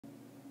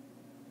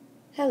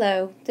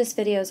Hello, this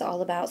video is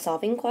all about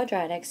solving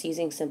quadratics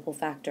using simple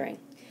factoring.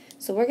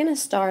 So we're going to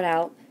start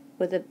out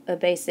with a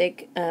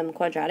basic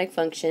quadratic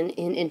function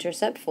in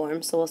intercept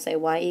form. So we'll say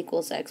y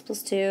equals x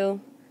plus 2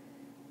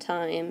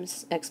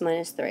 times x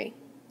minus 3.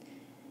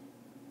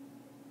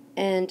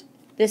 And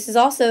this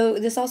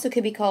also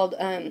could be called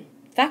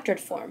factored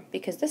form,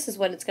 because this is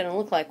what it's going to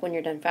look like when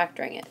you're done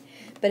factoring it.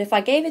 But if I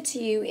gave it to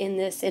you in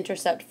this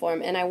intercept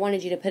form and I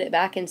wanted you to put it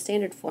back in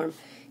standard form,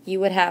 you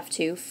would have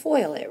to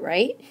FOIL it,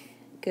 right?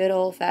 Good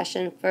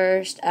old-fashioned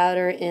first,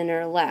 outer,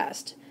 inner,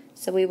 last.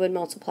 So we would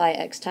multiply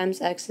x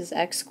times x is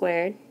x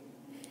squared,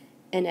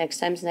 and x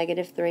times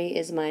negative 3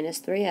 is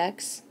minus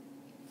 3x.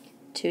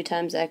 2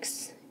 times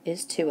x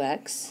is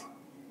 2x,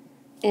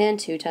 and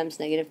 2 times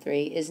negative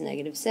 3 is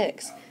negative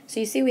 6.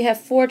 So you see we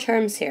have 4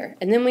 terms here,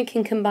 and then we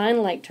can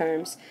combine like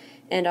terms,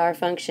 and our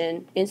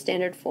function in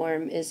standard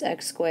form is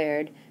x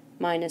squared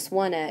minus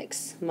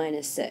 1x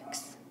minus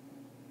 6.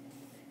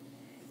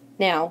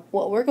 Now,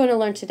 what we're going to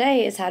learn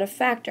today is how to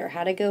factor,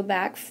 how to go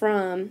back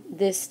from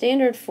this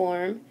standard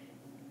form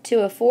to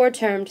a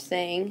 4-termed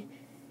thing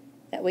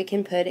that we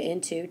can put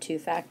into 2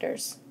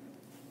 factors.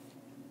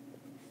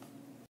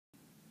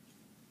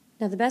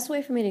 Now, the best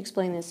way for me to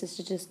explain this is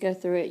to just go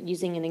through it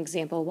using an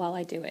example while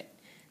I do it.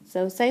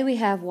 So say we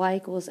have y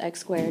equals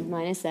x squared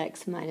minus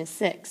x minus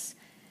 6.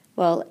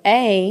 Well,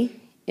 a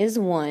is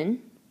 1,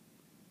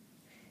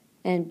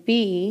 and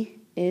b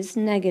is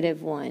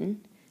negative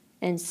 1,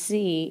 and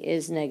c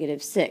is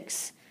negative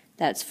 6.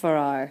 That's for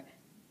our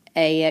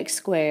ax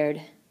squared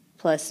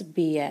plus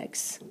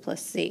bx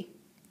plus c.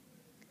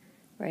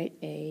 Right?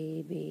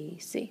 A, b,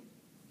 c.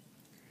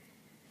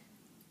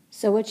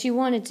 So what you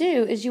want to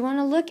do is you want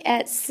to look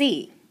at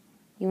c.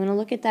 You want to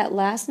look at that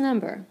last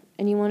number,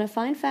 and you want to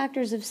find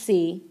factors of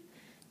c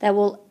that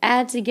will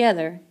add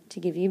together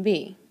to give you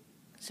b.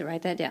 So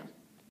write that down.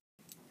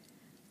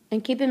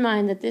 And keep in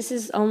mind that this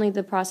is only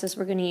the process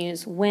we're going to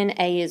use when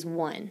a is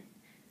 1.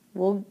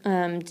 We'll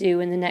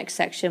do in the next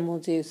section, we'll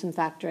do some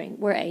factoring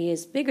where a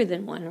is bigger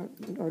than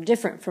 1 or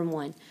different from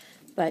 1.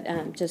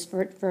 But just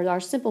for our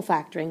simple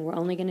factoring, we're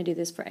only going to do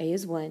this for a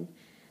is 1.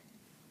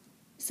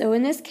 So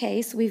in this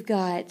case, we've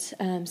got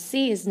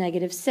c is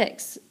negative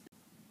 6.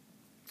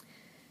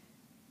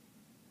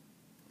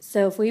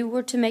 So if we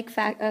were to make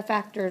a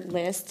factor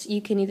list,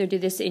 you can either do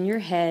this in your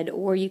head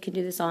or you can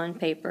do this on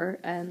paper.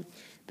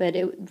 But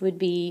it would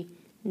be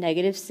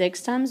negative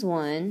 6 times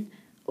 1,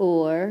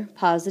 or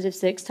positive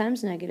 6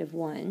 times negative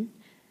 1.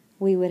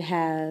 We would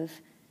have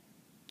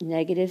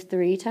negative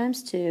 3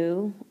 times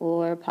 2,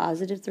 or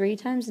positive 3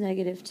 times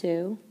negative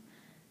 2.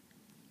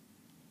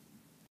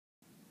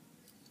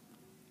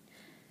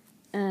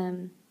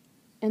 And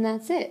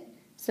that's it.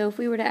 So if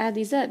we were to add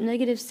these up,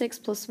 negative 6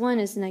 plus 1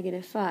 is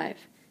negative 5.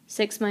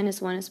 6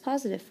 minus 1 is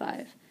positive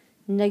 5.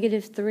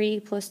 Negative 3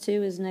 plus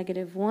 2 is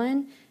negative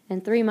 1,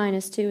 and 3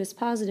 minus 2 is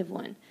positive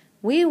 1.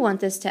 We want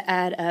this to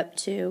add up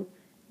to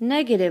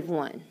negative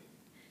 1.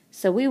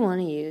 So we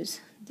want to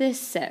use this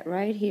set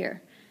right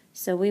here.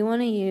 So we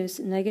want to use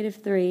negative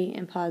 3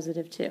 and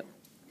positive 2.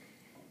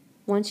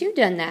 Once you've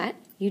done that,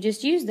 you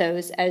just use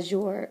those as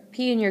your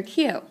P and your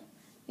Q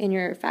in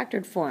your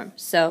factored form.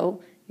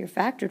 So your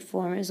factored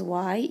form is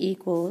y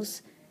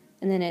equals,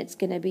 and then it's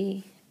going to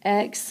be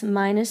x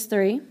minus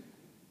 3,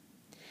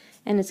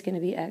 and it's going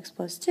to be x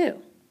plus 2.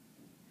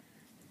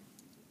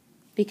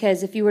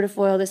 Because if you were to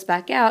FOIL this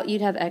back out,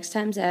 you'd have x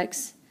times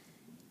x.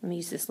 Let me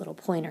use this little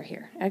pointer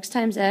here. X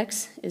times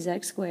x is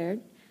x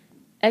squared.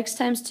 X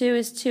times 2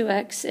 is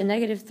 2x, and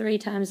negative 3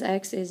 times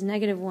x is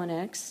negative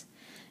 1x.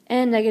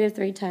 And negative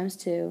 3 times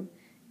 2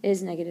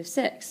 is negative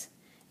 6.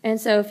 And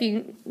so if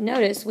you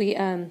notice, we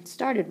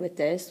started with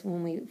this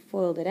when we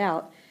FOILed it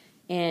out,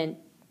 and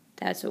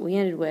that's what we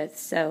ended with.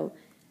 So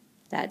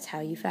that's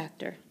how you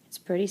factor. It's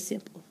pretty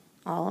simple.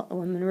 I'm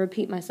going to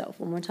repeat myself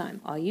one more time.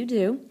 All you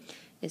do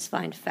is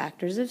find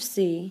factors of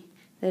c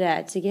that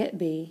add to get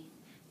b,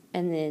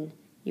 and then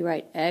you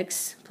write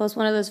x plus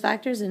one of those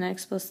factors and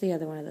x plus the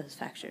other one of those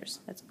factors.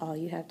 That's all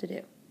you have to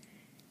do.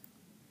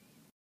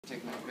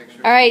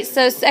 All right,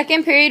 so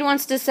second period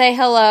wants to say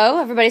hello.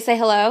 Everybody say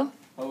hello.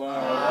 Hello.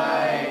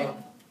 Hi.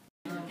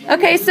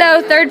 Okay,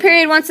 so third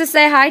period wants to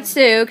say hi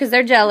too because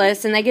they're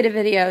jealous and they get a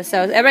video.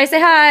 So everybody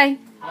say hi.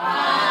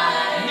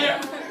 Hi.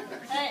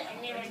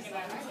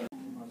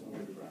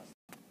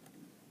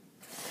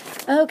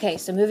 Okay,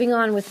 so moving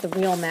on with the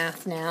real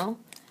math now.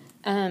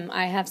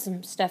 I have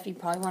some stuff you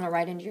probably want to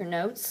write into your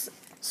notes.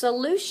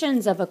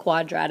 Solutions of a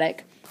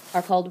quadratic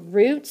are called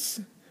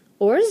roots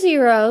or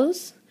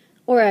zeros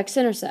or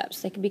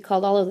x-intercepts. They can be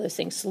called all of those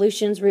things.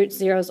 Solutions, roots,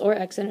 zeros, or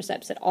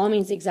x-intercepts. It all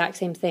means the exact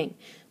same thing.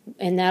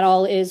 And that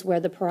all is where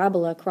the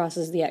parabola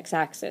crosses the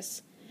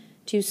x-axis.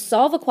 To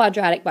solve a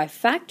quadratic by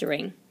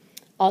factoring,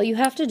 all you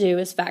have to do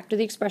is factor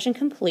the expression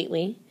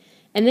completely,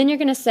 and then you're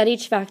going to set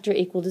each factor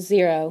equal to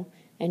 0,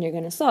 and you're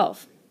going to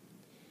solve.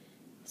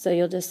 So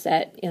you'll just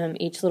set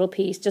each little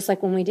piece, just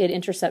like when we did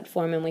intercept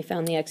form and we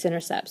found the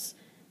x-intercepts.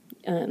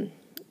 And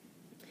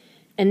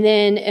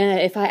then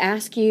if I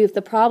ask you, if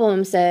the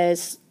problem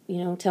says,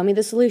 tell me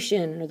the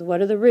solution, or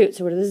what are the roots,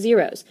 or what are the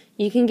zeros.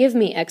 You can give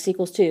me x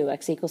equals 2,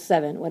 x equals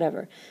 7,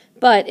 whatever.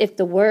 But if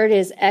the word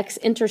is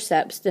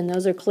X-Intercepts, then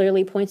those are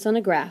clearly points on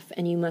a graph,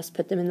 and you must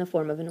put them in the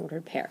form of an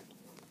ordered pair.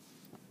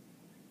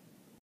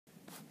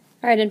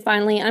 Alright, and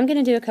finally, I'm going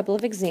to do a couple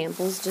of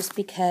examples just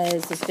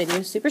because this video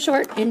is super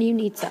short and you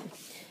need some.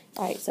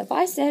 Alright, so if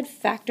I said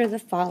factor the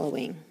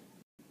following,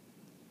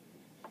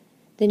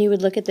 then you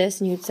would look at this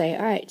and you'd say,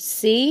 alright,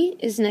 C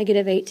is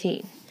negative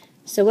 18.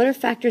 So what are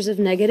factors of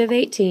negative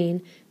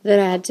 18 that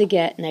add to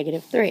get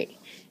negative 3?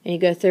 And you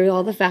go through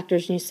all the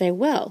factors and you say,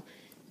 well,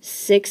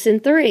 6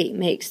 and 3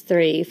 makes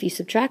 3 if you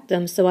subtract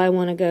them, so I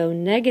want to go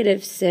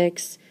negative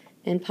 6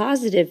 and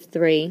positive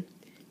 3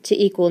 to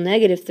equal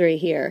negative 3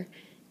 here.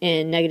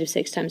 And negative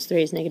 6 times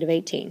 3 is negative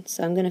 18.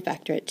 So I'm going to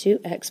factor it to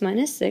x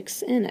minus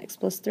 6 and x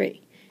plus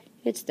 3.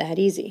 It's that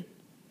easy.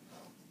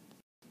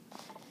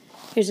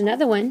 Here's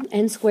another one,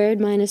 n squared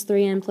minus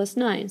 3n plus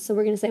 9. So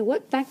we're going to say,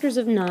 what factors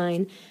of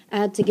 9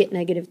 add to get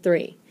negative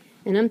 3?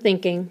 And I'm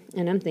thinking,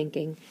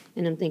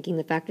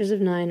 the factors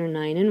of 9 are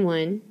 9 and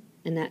 1,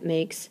 and that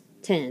makes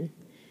 10.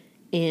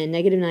 And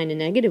negative 9 and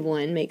negative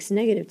 1 makes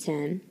negative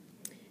 10.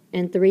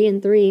 And 3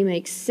 and 3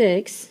 makes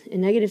 6,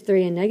 and negative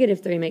 3 and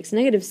negative 3 makes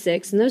negative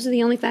 6, and those are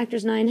the only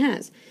factors 9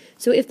 has.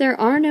 So if there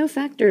are no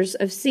factors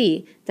of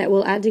C that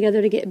will add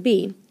together to get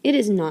B, it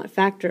is not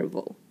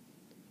factorable.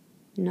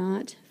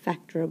 Not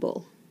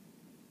factorable.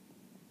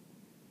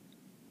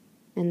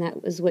 And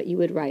that was what you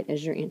would write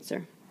as your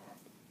answer.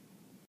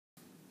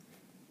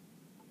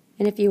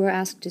 And if you were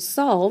asked to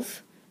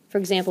solve, for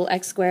example,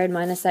 x squared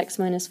minus x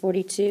minus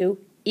 42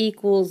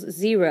 equals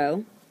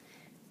 0,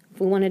 if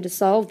we wanted to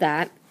solve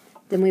that,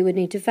 then we would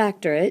need to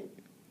factor it.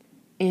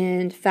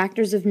 And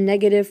factors of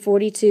negative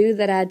 42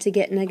 that add to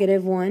get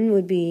negative 1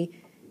 would be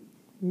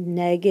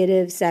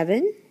negative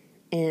 7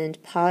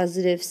 and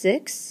positive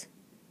 6.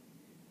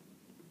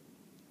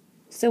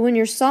 So when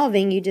you're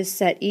solving, you just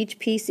set each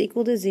piece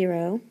equal to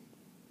 0.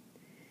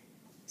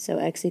 So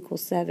x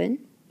equals 7,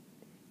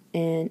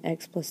 and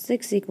x plus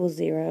 6 equals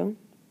 0,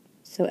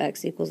 so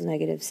x equals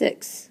negative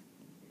 6.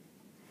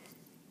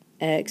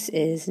 X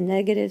is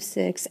negative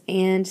 6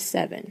 and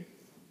 7.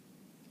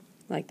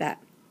 Like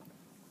that.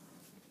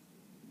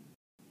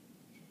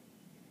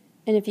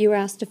 And if you were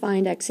asked to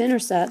find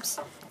x-intercepts,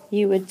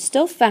 you would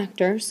still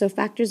factor. So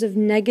factors of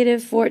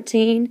negative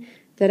 14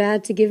 that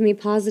add to give me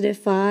positive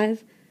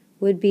 5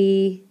 would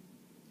be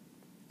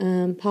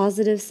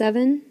positive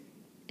 7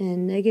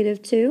 and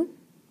negative 2.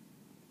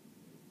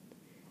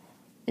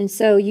 And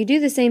so you do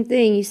the same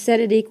thing. You set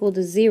it equal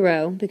to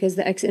 0 because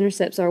the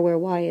x-intercepts are where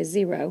y is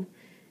 0.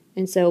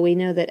 And so we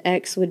know that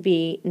x would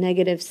be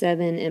negative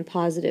 7 and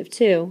positive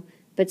 2.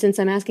 But since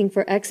I'm asking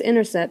for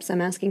x-intercepts,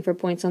 I'm asking for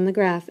points on the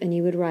graph, and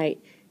you would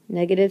write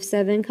negative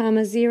 7,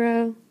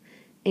 0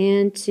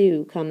 and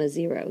 2,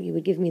 0. You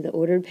would give me the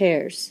ordered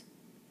pairs.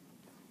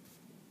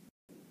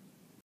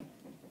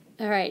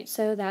 Alright,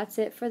 so that's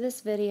it for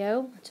this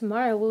video.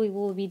 Tomorrow we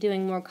will be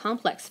doing more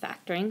complex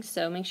factoring,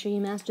 so make sure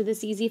you master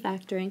this easy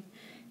factoring,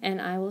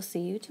 and I will see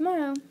you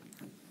tomorrow.